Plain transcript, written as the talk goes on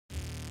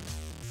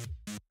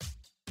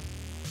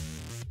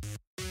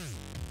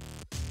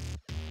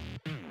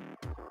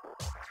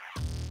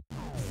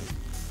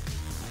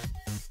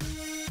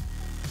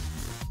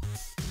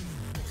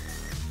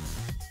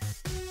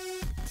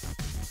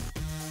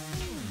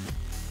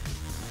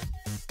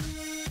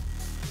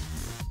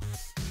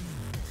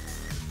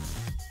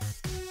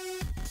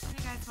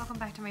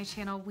welcome back to my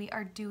channel. We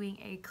are doing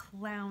a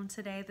clown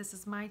today. This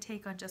is my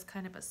take on just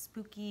kind of a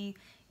spooky,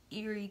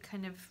 eerie,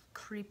 kind of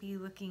creepy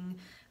looking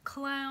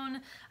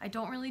clown. I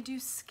don't really do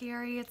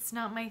scary. It's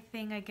not my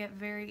thing. I get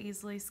very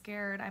easily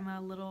scared. I'm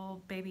a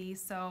little baby,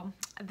 so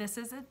this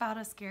is about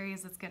as scary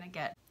as it's gonna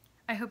get.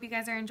 I hope you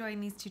guys are enjoying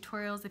these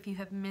tutorials. If you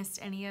have missed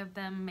any of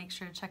them, make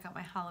sure to check out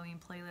my Halloween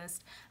playlist.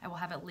 I will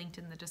have it linked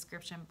in the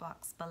description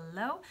box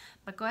below.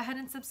 But go ahead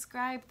and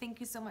subscribe. Thank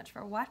you so much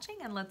for watching,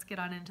 and let's get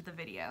on into the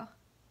video.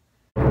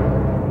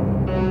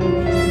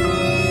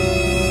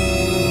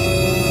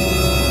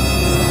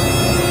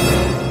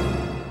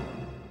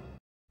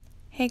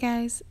 Hey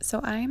guys, so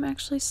I am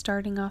actually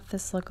starting off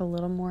this look a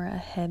little more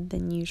ahead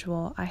than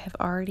usual. I have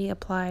already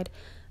applied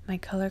my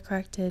color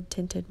corrected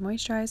tinted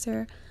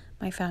moisturizer,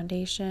 my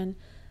foundation,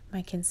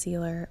 my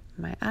concealer,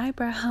 my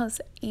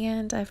eyebrows,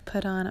 and I've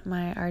put on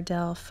my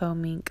Ardell Faux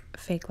Mink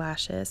fake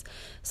lashes.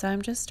 So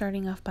I'm just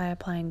starting off by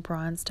applying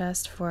bronze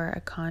dust for a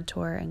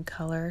contour and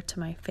color to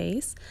my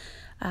face.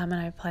 And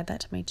I applied that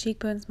to my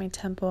cheekbones, my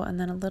temple, and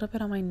then a little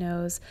bit on my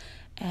nose.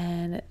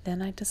 And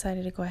then I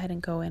decided to go ahead and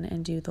go in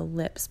and do the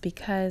lips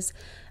because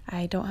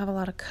I don't have a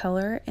lot of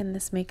color in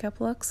this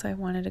makeup look, so I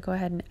wanted to go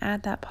ahead and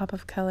add that pop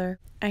of color.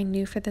 I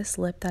knew for this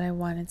lip that I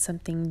wanted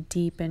something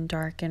deep and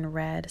dark and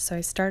red, so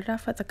I started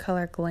off with the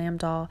color Glam,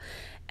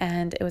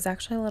 and it was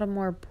actually a little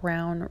more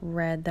brown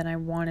red than I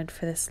wanted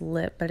for this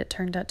lip, but it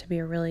turned out to be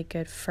a really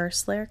good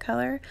first layer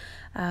color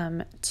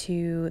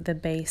to the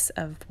base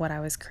of what I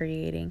was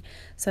creating.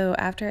 So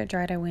after it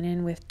dried, I went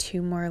in with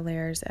 2 more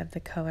layers of the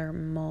color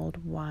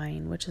Mulled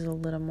Wine, which is a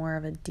little more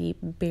of a deep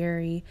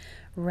berry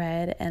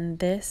red, and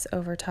this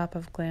over top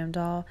of Glam.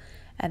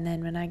 And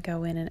then when I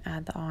go in and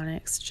add the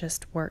onyx,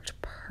 just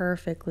worked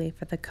perfectly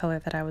for the color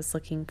that I was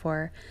looking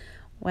for.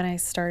 When I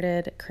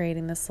started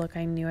creating this look,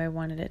 I knew I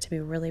wanted it to be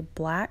really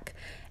black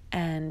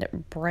and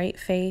bright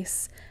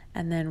face,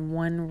 and then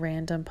one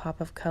random pop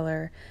of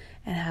color,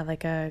 and have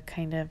like a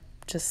kind of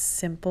just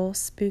simple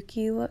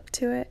spooky look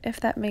to it, if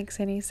that makes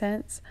any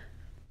sense.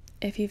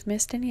 If you've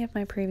missed any of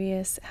my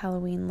previous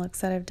Halloween looks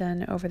that I've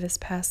done over this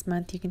past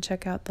month, you can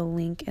check out the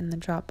link in the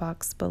drop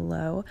box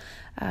below,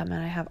 and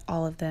I have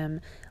all of them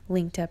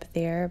linked up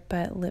there.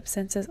 But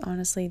Lipsense is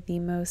honestly the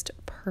most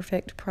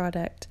perfect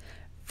product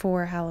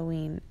for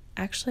Halloween.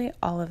 Actually,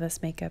 all of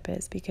this makeup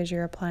is, because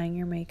you're applying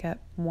your makeup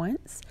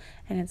once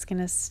and it's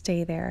gonna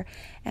stay there.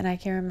 And I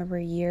can remember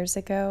years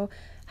ago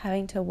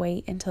having to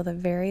wait until the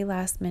very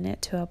last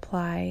minute to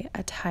apply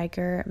a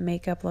tiger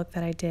makeup look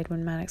that I did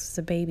when Maddox was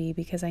a baby,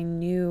 because I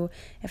knew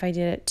if I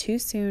did it too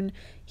soon,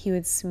 he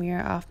would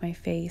smear off my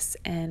face,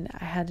 and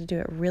I had to do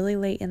it really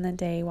late in the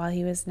day while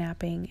he was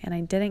napping, and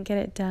I didn't get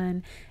it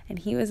done, and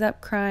he was up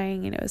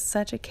crying, and it was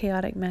such a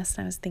chaotic mess.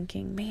 And I was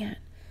thinking, man,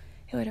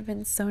 it would have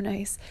been so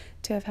nice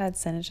to have had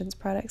Senegence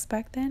Products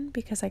back then,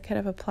 because I could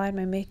have applied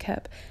my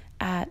makeup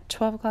at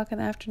 12 o'clock in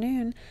the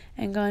afternoon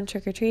and gone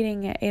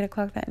trick-or-treating at 8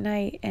 o'clock that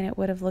night, and it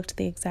would have looked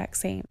the exact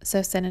same.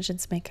 So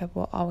Senegence makeup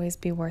will always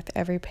be worth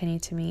every penny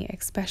to me,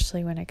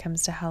 especially when it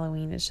comes to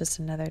Halloween. It's just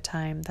another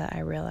time that I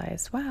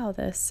realized, wow,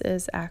 this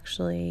is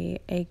actually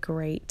a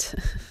great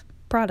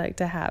product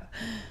to have.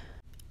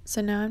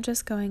 So now I'm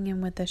just going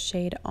in with the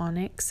shade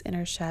Onyx in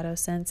our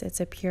Shadowsense.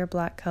 It's a pure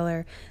black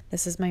color.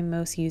 This is my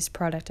most used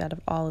product out of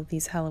all of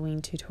these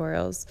Halloween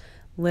tutorials.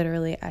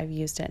 Literally, I've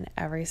used it in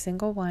every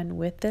single one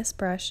with this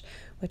brush,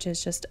 which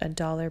is just a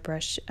 $1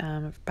 brush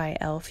by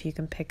e.l.f. You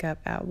can pick up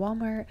at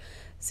Walmart,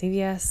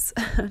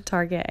 CVS,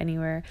 Target,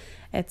 anywhere.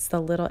 It's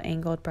the little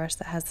angled brush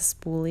that has the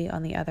spoolie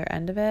on the other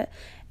end of it,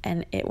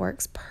 and it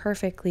works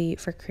perfectly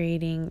for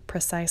creating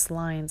precise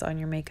lines on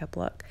your makeup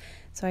look.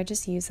 So I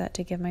just use that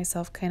to give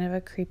myself kind of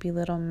a creepy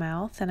little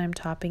mouth, and I'm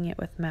topping it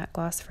with matte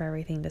gloss for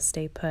everything to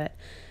stay put.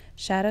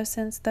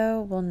 Shadowsense, though,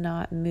 will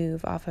not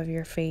move off of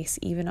your face,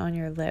 even on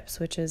your lips,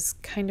 which is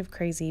kind of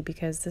crazy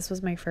because this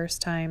was my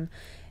first time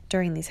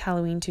during these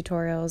Halloween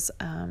tutorials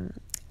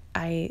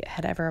I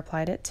had ever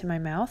applied it to my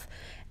mouth,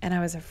 and I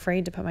was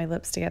afraid to put my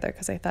lips together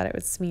because I thought it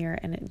would smear,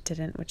 and it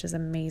didn't, which is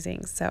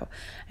amazing. So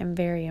I'm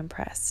very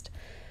impressed.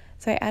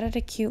 So I added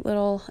a cute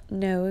little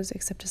nose,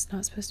 except it's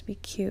not supposed to be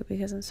cute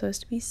because I'm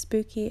supposed to be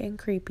spooky and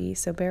creepy,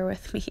 so bear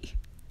with me.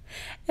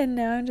 And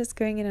now I'm just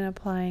going in and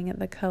applying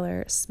the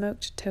color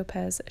Smoked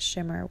Topaz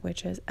Shimmer,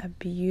 which is a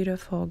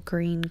beautiful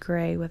green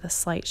gray with a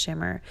slight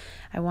shimmer.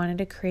 I wanted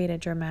to create a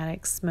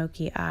dramatic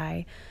smoky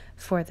eye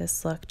for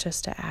this look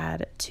just to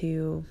add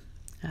to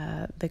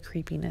the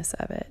creepiness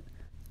of it.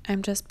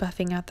 I'm just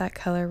buffing out that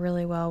color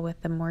really well with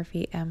the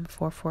Morphe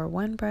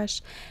M441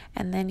 brush,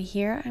 and then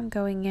here I'm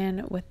going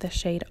in with the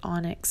shade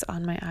Onyx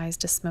on my eyes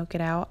to smoke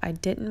it out. I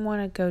didn't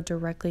want to go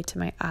directly to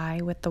my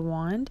eye with the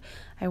wand.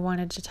 I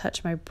wanted to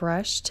touch my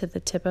brush to the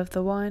tip of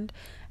the wand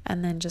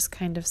and then just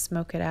kind of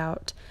smoke it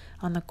out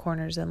on the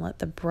corners and let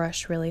the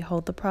brush really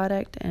hold the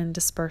product and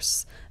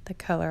disperse the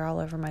color all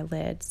over my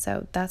lid.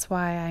 So that's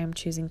why I am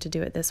choosing to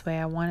do it this way.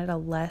 I wanted a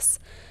less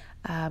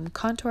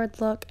contoured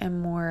look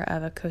and more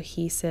of a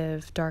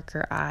cohesive,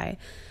 darker eye.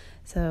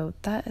 So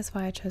that is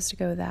why I chose to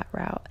go that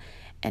route.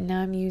 And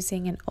now I'm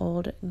using an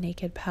old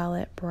Naked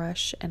palette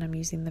brush, and I'm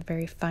using the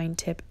very fine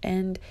tip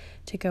end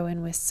to go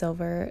in with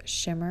silver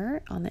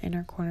shimmer on the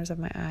inner corners of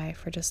my eye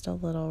for just a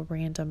little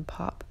random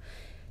pop.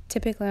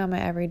 Typically on my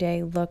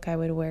everyday look, I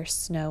would wear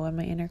snow on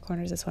my inner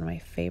corners. It's one of my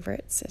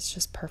favorites. It's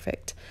just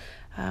perfect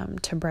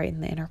to brighten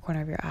the inner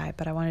corner of your eye,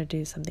 but I wanted to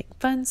do something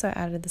fun, so I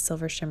added the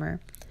silver shimmer.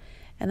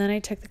 And then I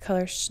took the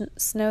color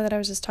Snow that I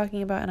was just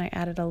talking about, and I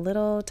added a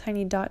little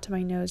tiny dot to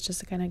my nose just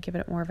to kind of give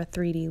it more of a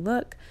 3D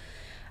look.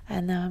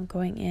 And now I'm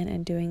going in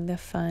and doing the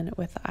fun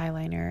with the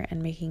eyeliner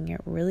and making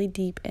it really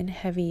deep and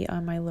heavy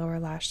on my lower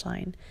lash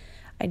line.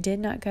 I did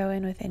not go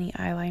in with any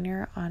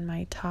eyeliner on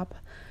my top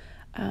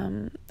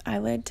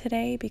eyelid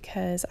today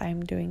because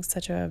I'm doing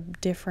such a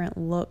different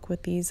look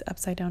with these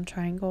upside down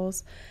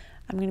triangles.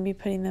 I'm going to be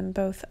putting them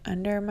both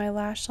under my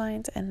lash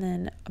lines and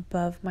then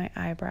above my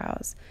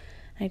eyebrows.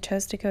 I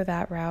chose to go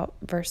that route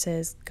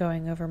versus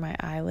going over my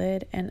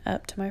eyelid and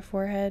up to my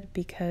forehead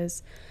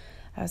because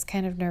I was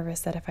kind of nervous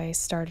that if I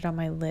started on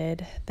my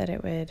lid that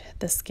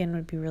the skin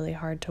would be really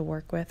hard to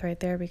work with right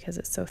there because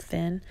it's so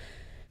thin.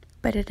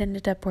 But it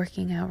ended up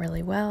working out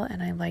really well,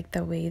 and I like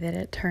the way that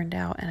it turned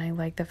out, and I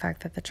like the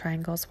fact that the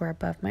triangles were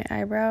above my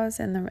eyebrows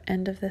in the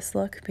end of this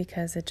look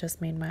because it just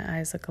made my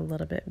eyes look a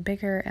little bit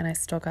bigger, and I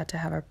still got to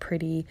have a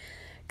pretty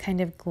kind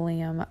of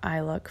glam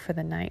eye look for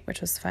the night, which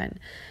was fun.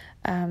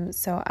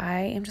 So I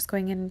am just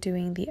going in and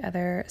doing the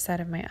other side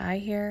of my eye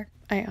here.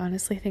 I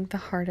honestly think the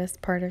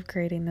hardest part of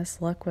creating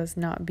this look was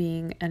not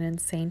being an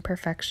insane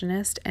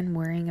perfectionist and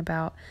worrying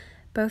about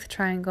both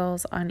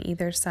triangles on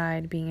either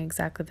side being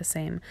exactly the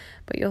same.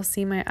 But you'll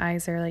see my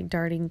eyes are like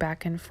darting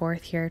back and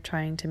forth here,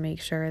 trying to make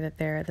sure that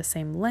they're the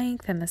same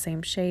length and the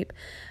same shape.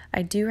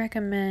 I do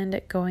recommend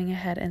going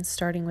ahead and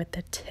starting with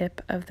the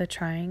tip of the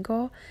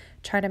triangle.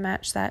 Try to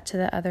match that to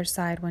the other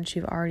side once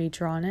you've already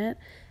drawn it.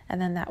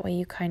 And then that way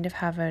you kind of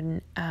have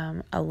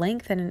a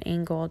length and an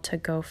angle to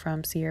go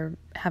from, so you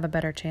have a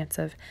better chance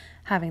of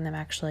having them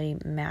actually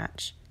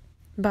match.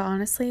 But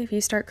honestly, if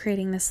you start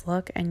creating this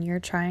look and your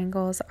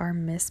triangles are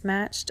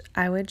mismatched,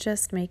 I would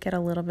just make it a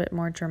little bit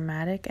more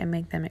dramatic and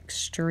make them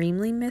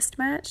extremely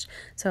mismatched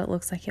so it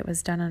looks like it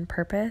was done on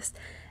purpose,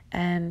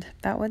 and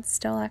that would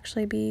still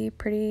actually be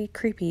pretty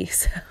creepy.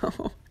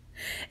 So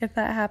if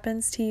that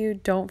happens to you,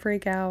 don't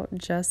freak out,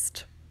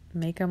 just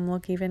make them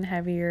look even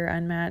heavier,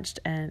 unmatched,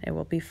 and it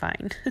will be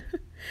fine.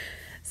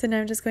 So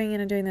now I'm just going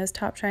in and doing those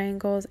top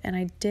triangles, and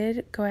I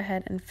did go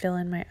ahead and fill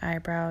in my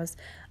eyebrows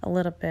a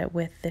little bit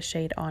with the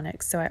shade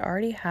Onyx. So I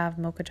already have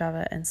Mocha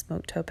Java and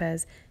Smoked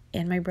Topaz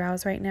in my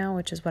brows right now,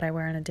 which is what I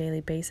wear on a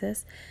daily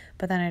basis,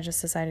 but then I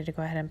just decided to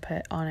go ahead and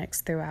put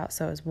Onyx throughout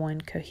so it was one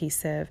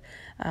cohesive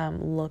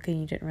look, and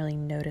you didn't really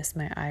notice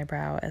my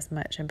eyebrow as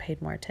much and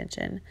paid more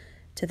attention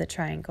to the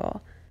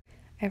triangle.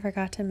 I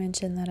forgot to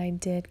mention that I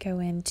did go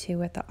into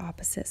with the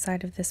opposite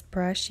side of this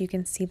brush. You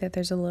can see that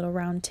there's a little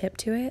round tip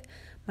to it.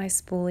 My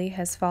spoolie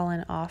has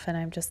fallen off and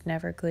I've just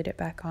never glued it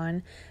back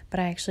on, but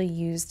I actually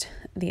used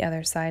the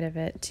other side of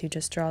it to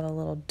just draw the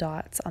little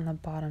dots on the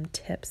bottom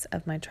tips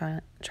of my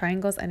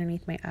triangles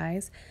underneath my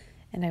eyes,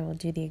 and I will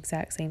do the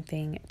exact same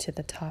thing to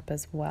the top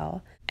as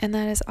well. And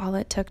that is all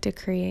it took to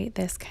create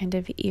this kind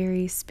of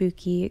eerie,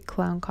 spooky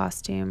clown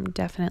costume.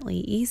 Definitely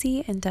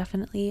easy and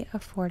definitely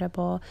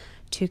affordable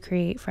to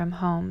create from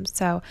home.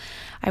 So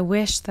I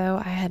wish though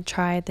I had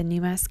tried the new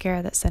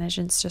mascara that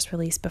Senegence just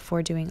released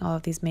before doing all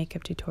of these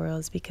makeup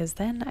tutorials, because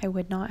then I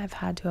would not have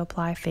had to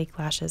apply fake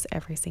lashes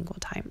every single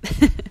time.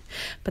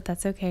 But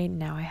that's okay,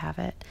 now I have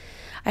it.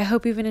 I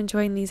hope you've been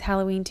enjoying these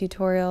Halloween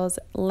tutorials.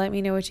 Let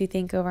me know what you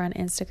think over on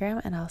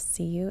Instagram, and I'll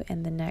see you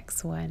in the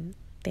next one.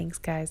 Thanks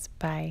guys,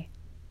 bye.